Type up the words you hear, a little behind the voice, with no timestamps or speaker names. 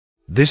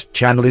This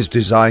channel is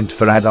designed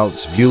for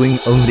adults viewing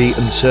only,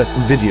 and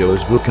certain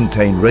videos will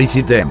contain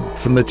rated M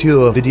for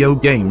mature video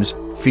games,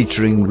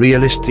 featuring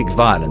realistic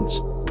violence,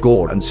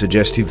 gore and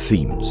suggestive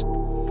themes.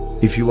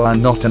 If you are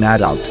not an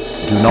adult,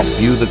 do not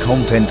view the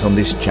content on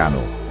this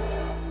channel.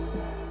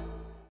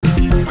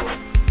 Don't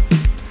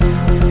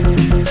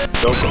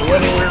go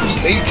anywhere,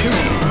 stay tuned.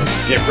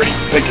 Get ready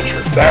to take a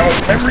trip down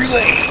memory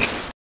lane.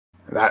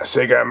 That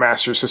Sega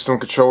Master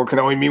System controller can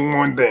only mean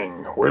one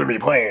thing. We're gonna be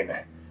playing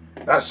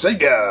the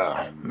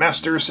Sega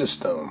Master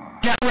System.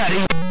 Get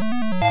ready.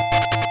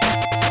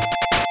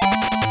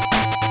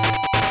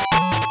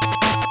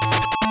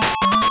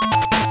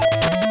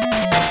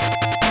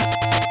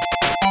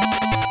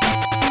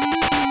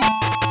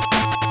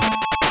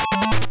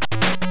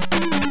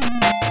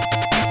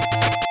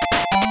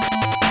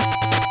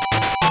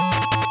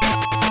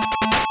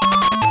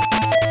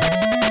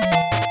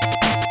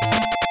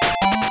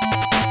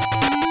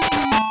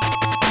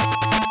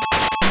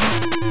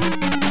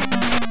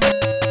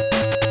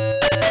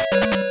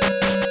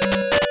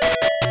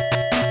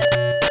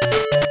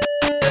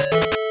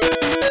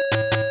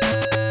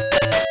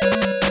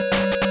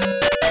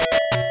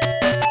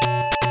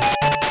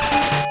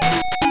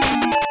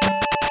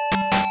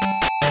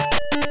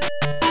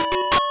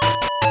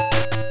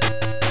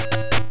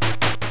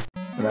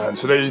 In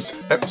today's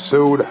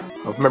episode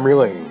of Memory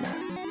Lane,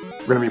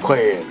 we're going to be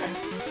playing,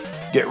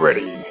 get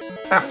ready,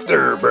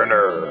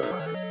 Afterburner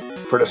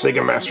for the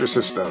Sega Master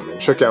System.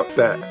 And check out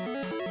that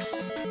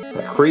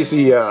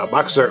crazy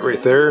box art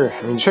right there.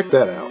 I mean, check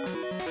that out.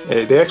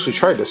 They actually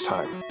tried this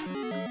time.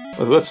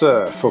 Let's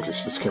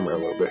focus this camera a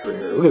little bit right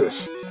here. Look at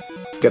this.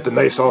 Got the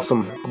nice,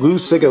 awesome blue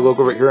Sega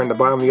logo right here on the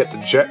bottom. You got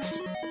the jets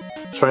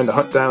trying to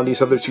hunt down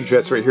these other two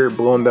jets right here,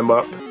 blowing them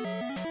up.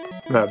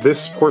 Now,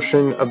 this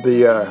portion of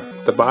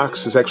the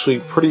box is actually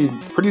pretty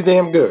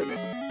damn good.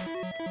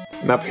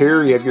 And up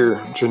here you have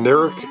your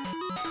generic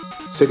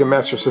Sega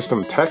Master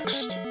System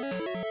text,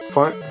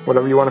 font,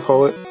 whatever you want to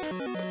call it.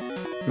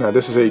 Now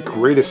this is a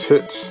greatest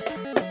hits.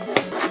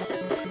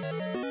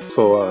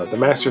 So the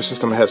Master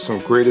System has some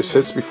greatest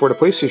hits before the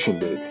PlayStation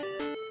did.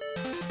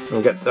 And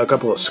we got a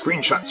couple of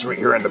screenshots right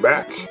here on the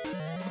back.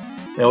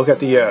 Now look at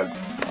the,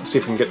 let's see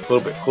if we can get a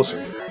little bit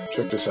closer here.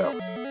 Check this out.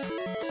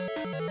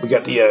 We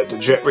got the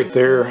jet right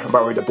there,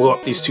 about ready to blow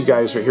up these two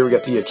guys right here. We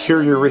got the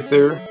carrier right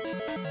there.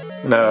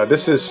 And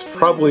this is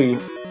probably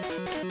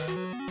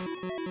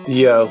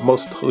the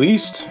most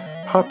least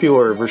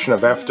popular version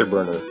of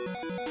Afterburner.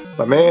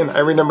 But man, I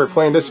remember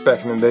playing this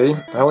back in the day.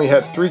 I only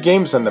had 3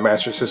 games on the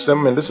Master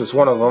System, and this is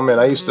one of them, and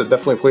I used to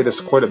definitely play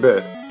this quite a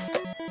bit.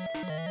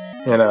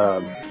 And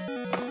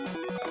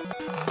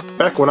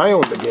back when I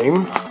owned the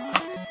game,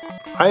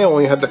 I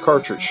only had the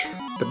cartridge.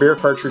 The bare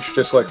cartridge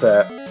just like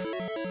that.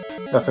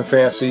 Nothing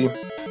fancy,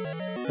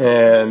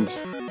 and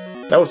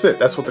that was it.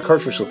 That's what the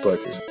cartridge looked like.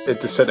 It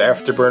just said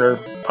Afterburner.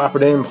 Pop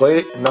it in, play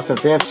it. Nothing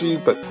fancy,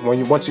 but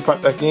once you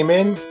pop that game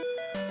in,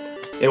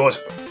 it was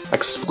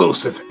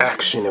explosive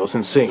action. It was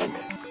insane.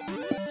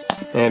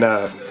 And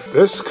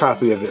this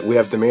copy of it, we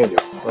have the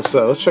manual.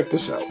 Let's check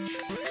this out.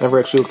 Never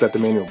actually looked at the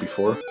manual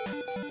before.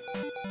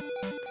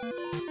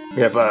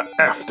 We have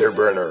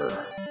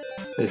Afterburner,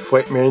 a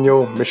flight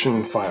manual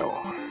mission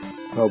file.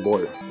 Oh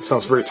boy, this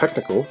sounds very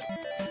technical.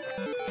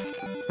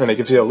 And it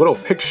gives you a little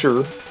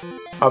picture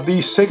of the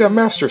Sega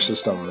Master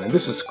System, and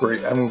this is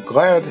great. I'm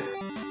glad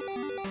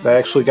that I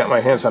actually got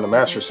my hands on the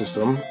Master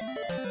System.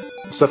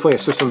 It's definitely a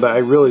system that I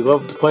really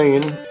loved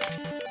playing.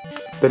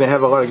 Didn't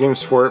have a lot of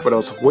games for it, but it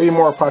was way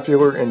more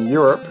popular in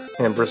Europe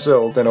and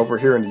Brazil than over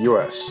here in the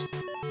US.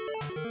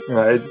 And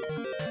I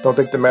don't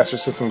think the Master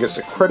System gets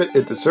the credit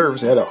it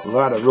deserves. It had a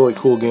lot of really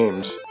cool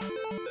games.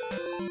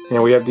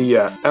 And we have the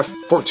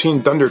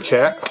F-14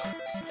 Thundercat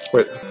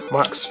with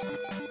Mach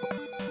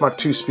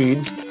 2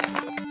 speed.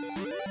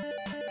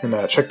 And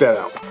check that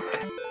out.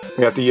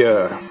 We got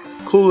the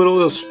cool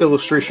little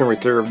illustration right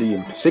there of the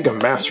Sega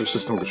Master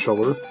System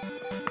controller.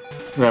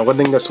 Now, one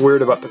thing that's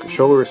weird about the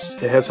controller is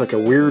it has like a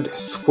weird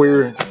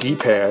square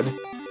D-pad.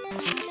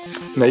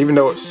 Now, even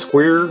though it's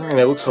square and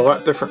it looks a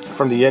lot different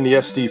from the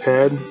NES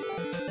D-pad,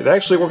 it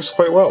actually works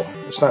quite well.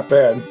 It's not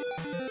bad.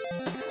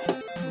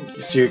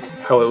 You see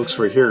how it looks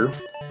right here.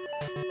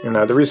 And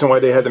the reason why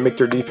they had to make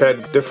their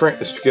D-pad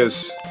different is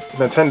because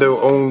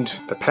Nintendo owned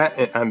the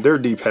patent on their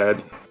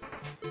D-pad.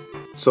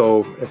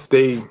 So if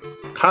they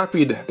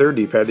copied their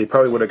D-pad, they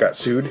probably would have got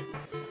sued.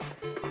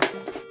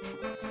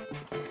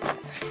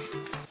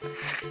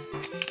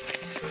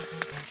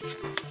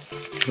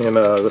 And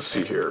let's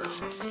see here.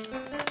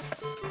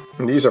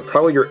 And these are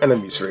probably your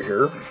enemies right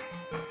here.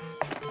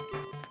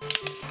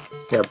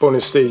 Yeah,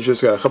 bonus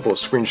stages, got a couple of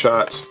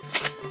screenshots.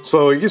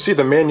 So you can see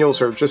the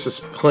manuals are just as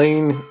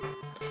plain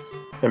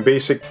and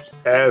basic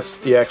as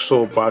the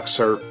actual box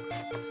art.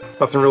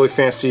 Nothing really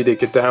fancy. They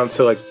get down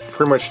to like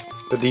pretty much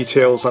the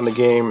details on the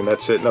game, and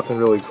that's it. Nothing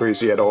really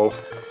crazy at all.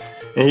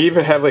 And you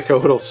even have like a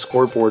little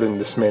scoreboard in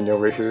this manual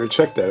right here.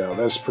 Check that out.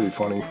 That's pretty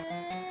funny.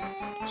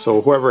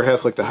 So whoever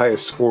has like the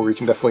highest score, you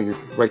can definitely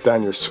write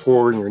down your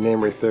score and your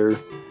name right there.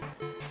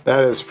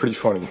 That is pretty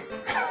funny.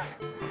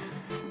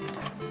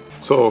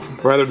 So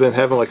rather than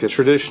having like a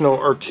traditional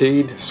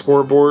arcade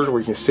scoreboard where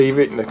you can save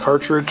it in the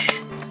cartridge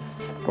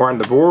or on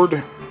the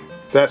board,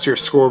 that's your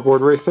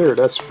scoreboard right there.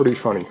 That's pretty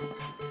funny.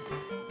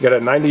 You got a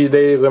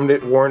 90-day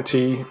limited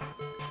warranty,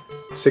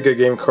 Sega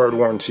game card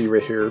warranty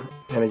right here,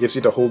 and it gives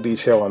you the whole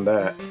detail on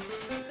that.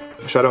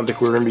 Which I don't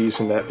think we're going to be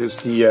using that because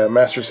the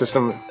Master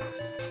System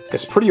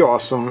is pretty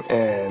awesome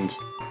and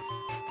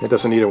it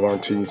doesn't need a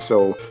warranty.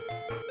 So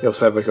you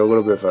also have like a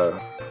little bit of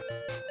a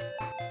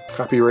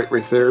copyright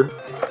right there.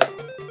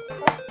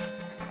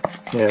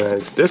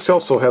 And this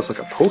also has like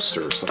a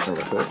poster or something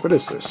with it. What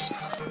is this?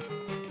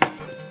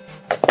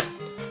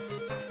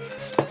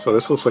 So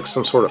this looks like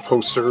some sort of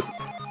poster.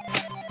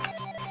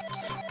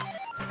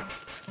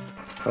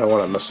 I don't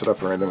want to mess it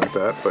up or anything like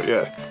that, but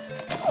yeah.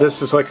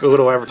 This is like a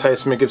little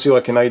advertisement. It gives you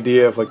like an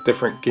idea of like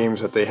different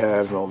games that they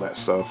have and all that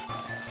stuff.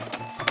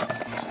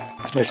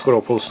 Nice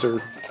little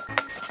poster.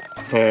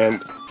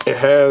 And it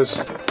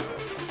has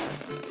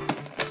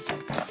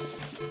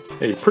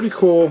a pretty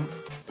cool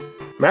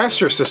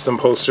Master System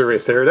poster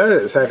right there. That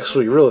is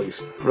actually really,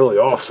 really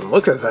awesome.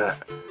 Look at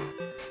that.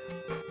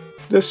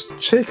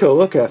 Just take a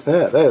look at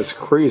that. That is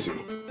crazy.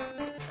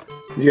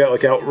 You got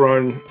like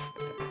Outrun.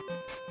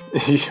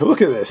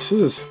 Look at this.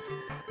 This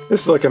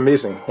is like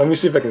amazing. Let me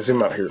see if I can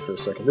zoom out here for a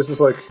second. This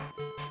is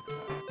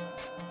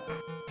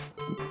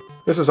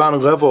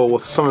on level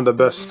with some of the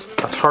best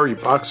Atari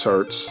box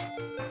arts.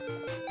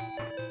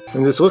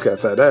 And just look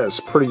at that. That is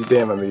pretty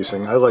damn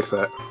amazing. I like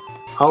that.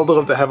 I would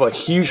love to have a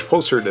huge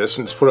poster of this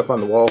and just put it up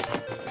on the wall.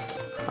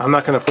 I'm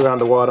not going to put it on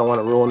the wall, I don't want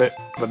to ruin it.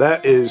 But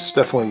that is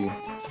definitely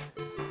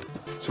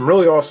some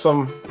really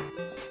awesome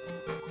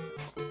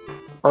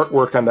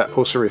artwork on that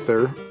poster right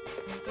there.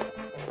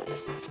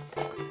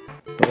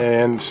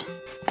 And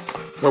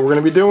what we're going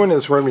to be doing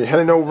is we're going to be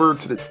heading over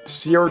to the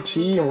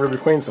CRT and we're going to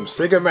be playing some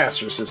Sega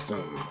Master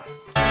System.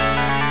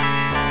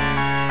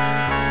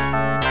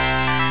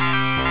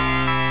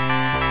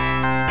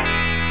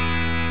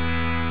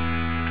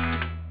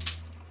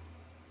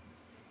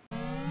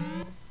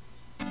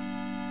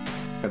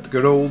 Got the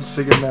good old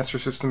Sega Master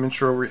System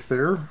intro right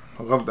there.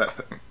 I love that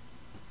thing.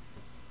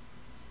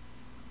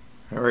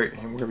 Alright,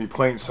 and we're going to be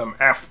playing some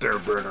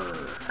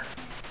Afterburner.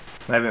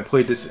 I haven't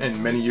played this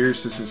in many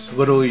years. This is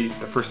literally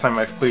the first time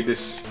I've played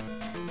this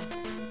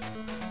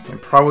in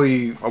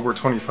probably over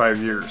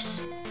 25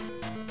 years.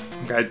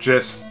 I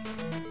just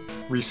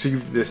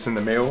received this in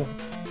the mail.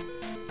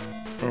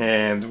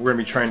 And we're going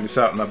to be trying this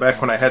out. Now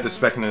back when I had this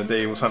back in the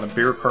day, it was on a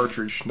bare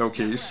cartridge, no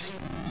case.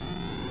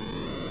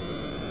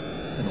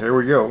 And here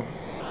we go.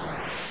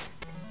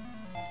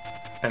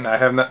 And I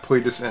have not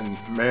played this in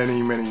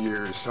many, many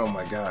years. Oh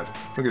my god.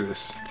 Look at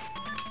this.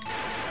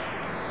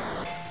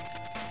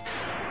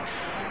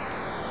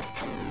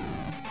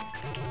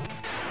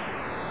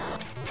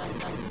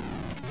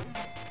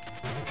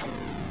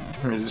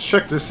 I mean, just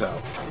check this out.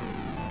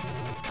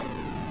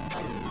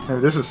 I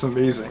mean, this is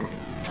amazing.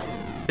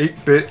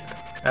 8-bit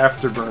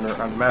Afterburner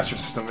on the Master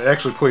System. It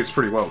actually plays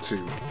pretty well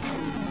too.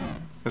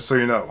 Just so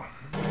you know.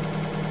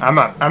 I'm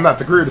not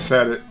the greatest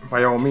at it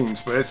by all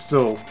means, but it's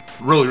still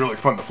really, really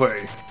fun to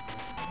play.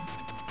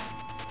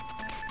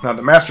 Now,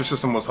 the Master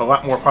System was a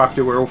lot more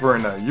popular over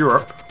in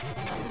Europe.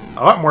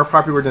 A lot more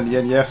popular than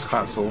the NES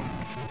console.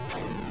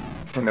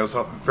 And it was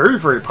very,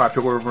 very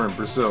popular over in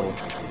Brazil.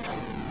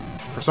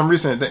 For some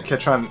reason, it didn't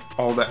catch on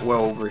all that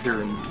well over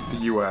here in the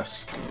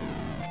US.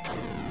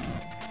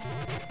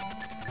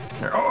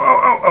 Here,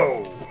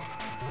 oh!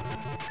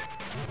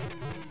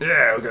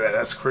 Yeah, look at that,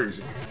 that's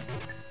crazy.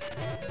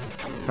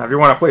 Now, if you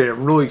want to play a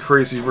really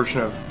crazy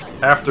version of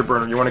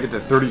Afterburner, you want to get the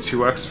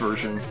 32X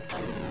version.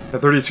 The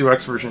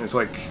 32X version is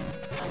like...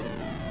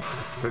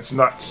 it's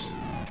nuts.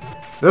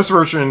 This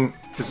version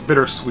is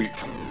bittersweet.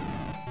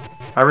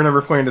 I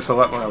remember playing this a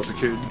lot when I was a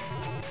kid.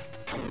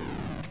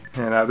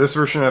 And this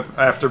version of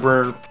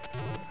Afterburner,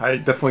 I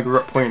definitely grew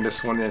up playing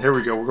this one. And here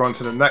we go, we're going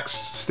to the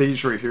next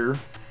stage right here.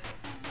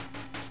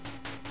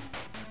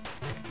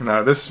 And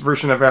this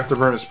version of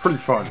Afterburner is pretty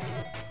fun.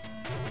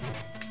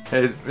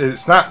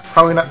 It's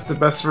probably not the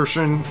best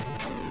version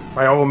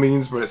by all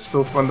means, but it's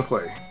still fun to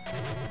play.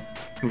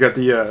 You got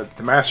the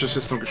Master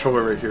System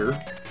controller right here.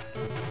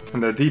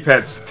 And the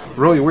D-pad's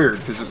really weird,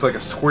 because it's like a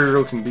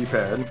square-looking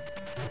D-pad.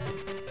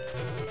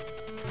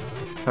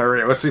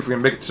 Alright, let's see if we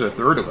can make it to the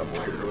third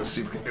level here. Let's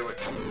see if we can do it.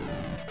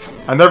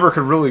 I never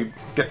could really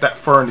get that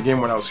far in the game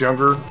when I was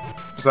younger.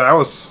 Because I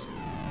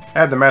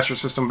had the Master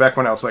System back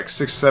when I was like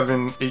 6,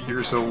 7, 8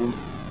 years old.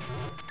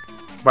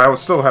 But I would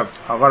still have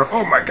a lot of...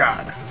 oh my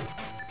god!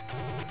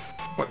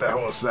 What the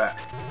hell is that?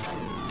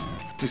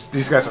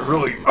 These guys are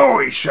really... oh,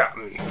 he shot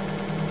me!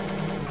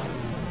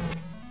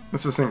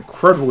 This is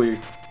incredibly...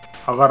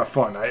 a lot of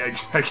fun. I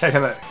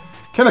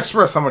can't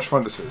express how much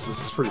fun this is.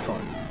 This is pretty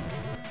fun.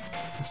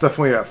 It's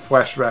definitely a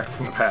flashback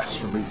from the past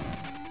for me.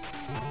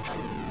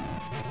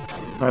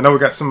 I know we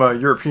got some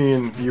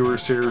European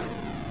viewers here.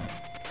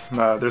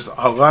 There's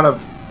a lot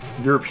of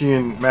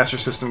European Master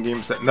System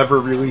games that never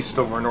released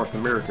over in North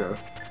America.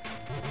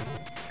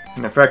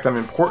 And in fact, I'm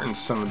importing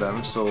some of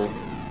them, so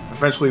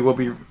eventually we'll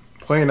be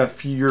playing a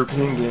few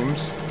European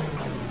games.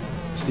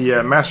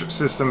 The Master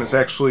System is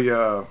actually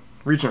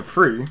region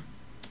free,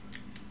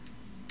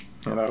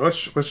 and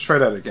let's try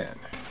that again.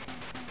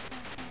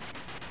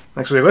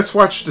 Actually, let's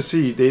watch to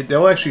see.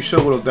 They'll actually show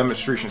little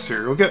demonstrations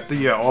here. We'll get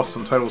the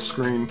awesome title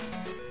screen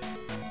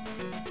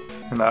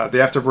and the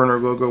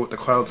Afterburner logo with the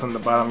clouds on the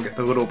bottom. Get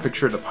the little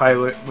picture of the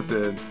pilot with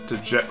the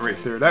jet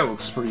right there. That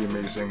looks pretty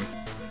amazing.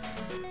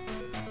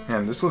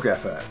 And just look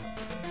at that.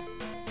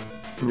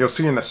 And you'll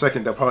see in a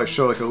second they'll probably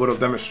show like a little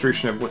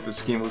demonstration of what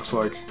this game looks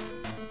like.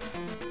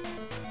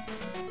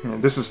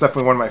 And this is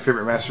definitely one of my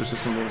favorite Master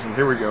System games, and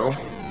here we go.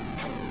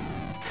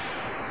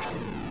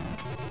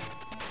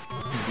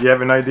 If you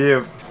have an idea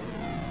of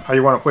how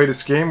you want to play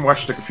this game,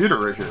 watch the computer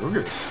right here. Look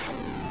at this.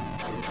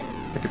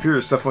 The computer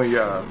is definitely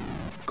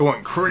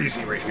going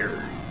crazy right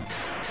here.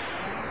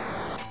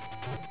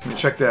 And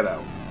check that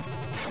out.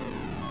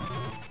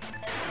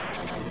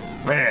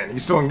 Man,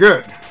 he's doing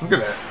good. Look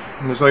at that.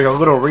 And there's like a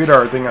little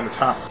radar thing on the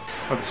top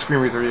of the screen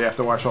right there you have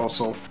to watch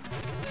also.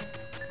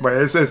 But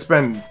it's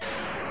been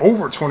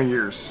over 20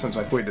 years since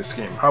I played this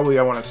game. Probably,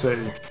 I want to say,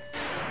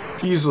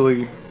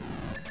 easily,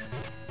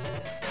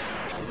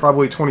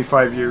 probably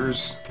 25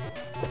 years.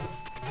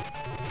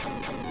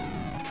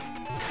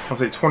 I'll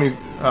say 20,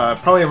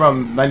 probably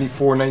around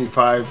 94,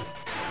 95.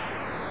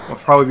 Will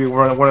probably be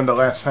one of the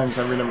last times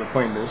I remember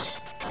playing this.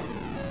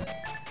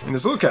 And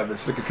just look at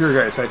this, the computer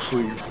guy is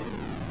actually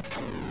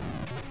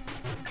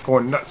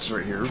going nuts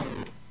right here.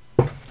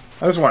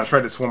 I just want to try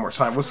this one more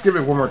time. Let's give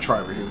it one more try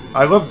right here.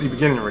 I love the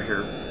beginning right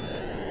here.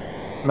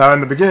 Now,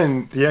 in the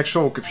beginning, the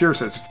actual computer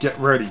says, "Get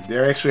ready." They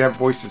actually have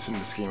voices in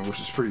this game,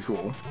 which is pretty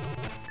cool.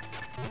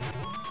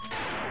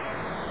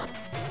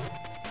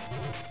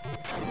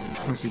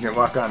 Let me see if you can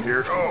lock on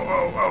here.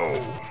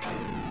 Oh!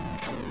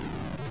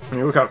 I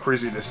mean, look how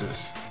crazy this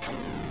is.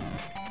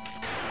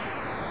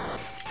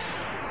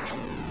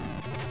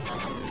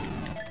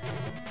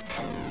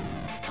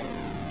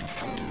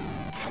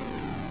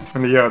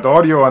 And the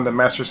audio on the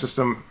Master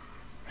System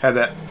had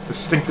that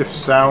distinctive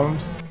sound.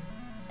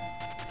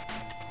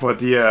 But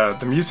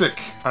the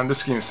music on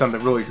this game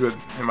sounded really good,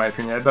 in my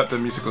opinion. I thought the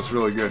music was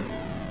really good.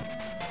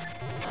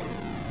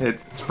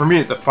 For me,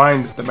 it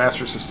defined the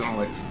Master System.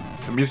 Like,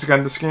 the music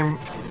on this game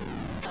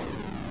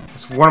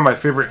is one of my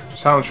favorite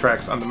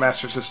soundtracks on the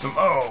Master System.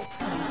 Oh,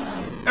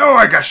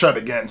 I got shot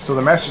again. So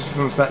the Master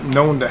System is not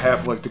known to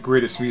have like the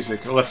greatest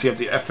music, unless you have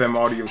the FM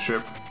audio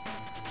chip.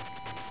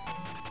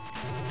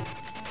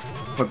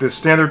 But the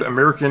standard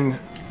American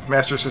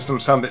Master System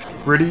sounded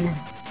gritty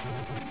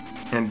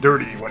and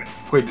dirty when it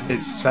played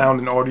its sound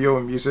and audio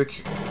and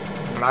music,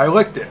 and I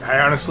liked it. I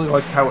honestly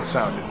liked how it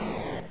sounded.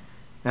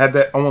 It had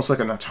that almost like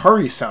an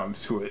Atari sound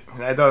to it,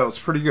 and I thought it was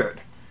pretty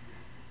good.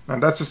 Now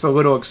that's just a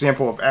little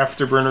example of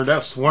Afterburner.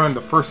 That's one of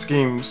the first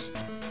games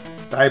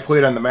that I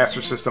played on the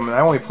Master System, and I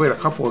only played a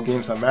couple of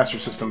games on Master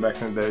System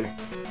back in the day.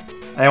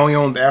 I only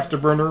owned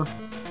Afterburner.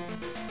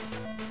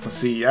 Let's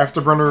see,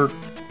 Afterburner,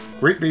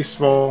 Great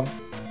Baseball,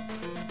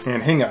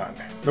 and Hang On.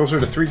 Those are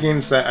the three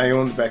games that I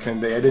owned back in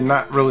the day. I did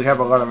not really have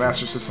a lot of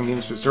Master System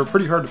games because they were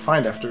pretty hard to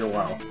find after a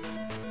while.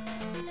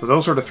 So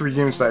those are the three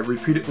games that I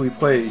repeatedly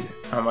played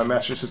on my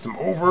Master System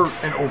over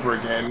and over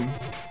again.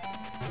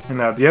 And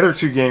now the other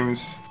two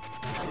games,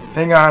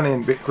 Hang On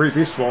and Great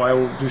Baseball, I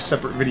will do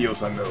separate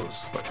videos on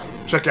those. But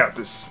check out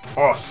this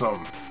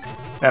awesome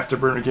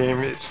Afterburner game.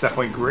 It's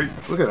definitely great.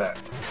 Look at that.